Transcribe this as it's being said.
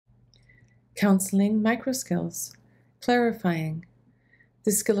Counselling microskills. Clarifying.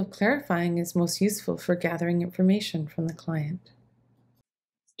 The skill of clarifying is most useful for gathering information from the client.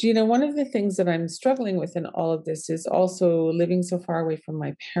 Do you know, one of the things that I'm struggling with in all of this is also living so far away from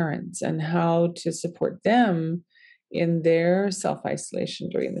my parents and how to support them in their self-isolation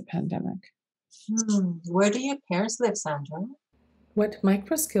during the pandemic. Where do your parents live, Sandra? What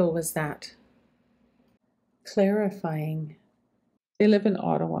microskill was that? Clarifying. They live in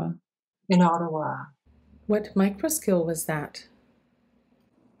Ottawa. In Ottawa. What microskill was that?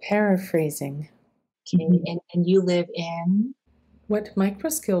 Paraphrasing. Okay, and you live in? What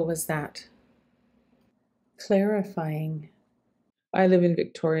microskill was that? Clarifying. I live in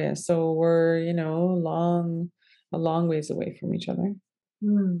Victoria, so we're, a long ways away from each other.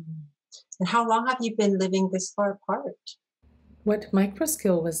 And how long have you been living this far apart? What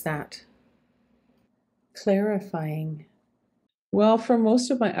microskill was that? Clarifying. Well, for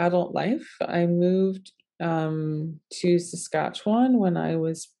most of my adult life, I moved to Saskatchewan when I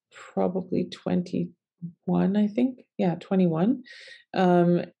was probably 21, I think. Yeah, 21.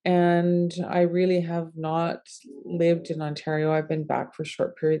 And I really have not lived in Ontario. I've been back for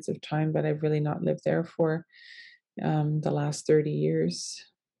short periods of time, but I've really not lived there for the last 30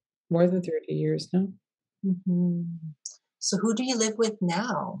 years, more than 30 years now. So who do you live with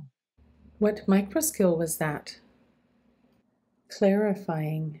now? What microskill was that?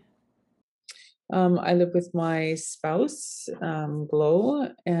 Clarifying. I live with my spouse, Glow,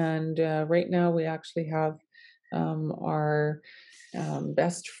 and right now we actually have our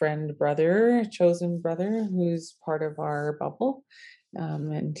best friend brother, chosen brother, who's part of our bubble.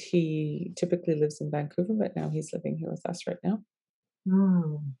 And he typically lives in Vancouver, but now he's living here with us right now.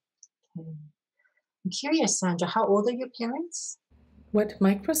 Okay. I'm curious, Sandra, how old are your parents? What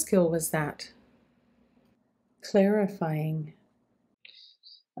microskill was that? Clarifying.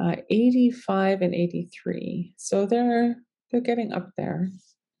 85 and 83. So they're getting up there.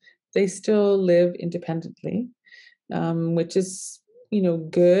 They still live independently, which is,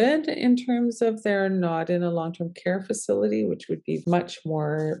 good in terms of they're not in a long-term care facility, which would be much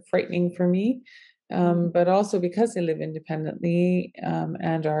more frightening for me. But also because they live independently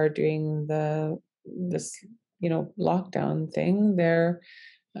and are doing this lockdown thing, they're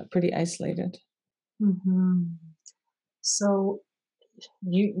pretty isolated. So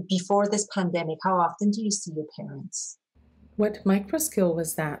before this pandemic, how often do you see your parents? What microskill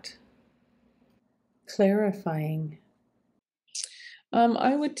was that? Clarifying.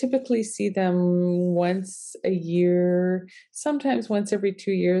 I would typically see them once a year, sometimes once every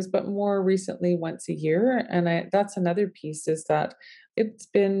 2 years, but more recently once a year. And that's another piece, is that it's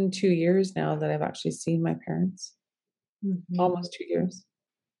been 2 years now that I've actually seen my parents. Almost 2 years.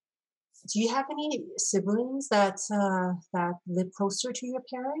 Do you have any siblings that live closer to your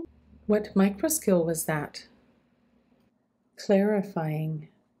parents? What microskill was that? Clarifying.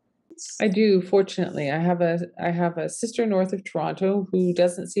 I do, fortunately. I have a sister north of Toronto who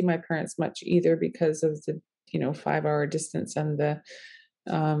doesn't see my parents much either because of the 5-hour distance and the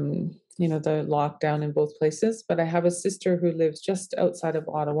the lockdown in both places. But I have a sister who lives just outside of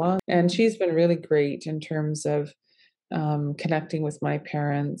Ottawa, and she's been really great in terms of connecting with my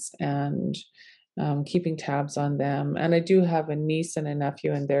parents and keeping tabs on them. And I do have a niece and a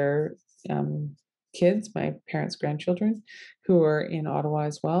nephew and their kids, my parents' grandchildren, who are in Ottawa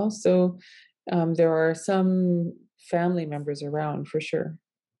as well. So there are some family members around for sure.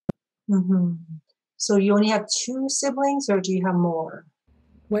 So you only have 2 siblings, or do you have more?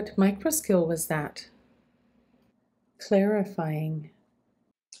 What microskill was that? Clarifying.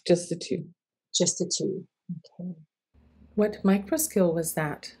 Just the 2. Just the 2. Okay. What microskill was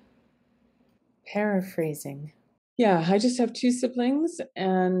that? Paraphrasing. Yeah, I just have 2 siblings,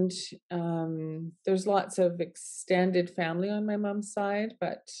 and there's lots of extended family on my mom's side,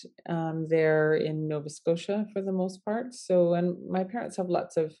 but they're in Nova Scotia for the most part. So, and my parents have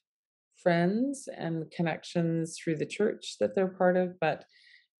lots of friends and connections through the church that they're part of, but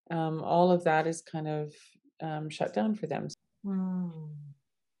all of that is kind of shut down for them.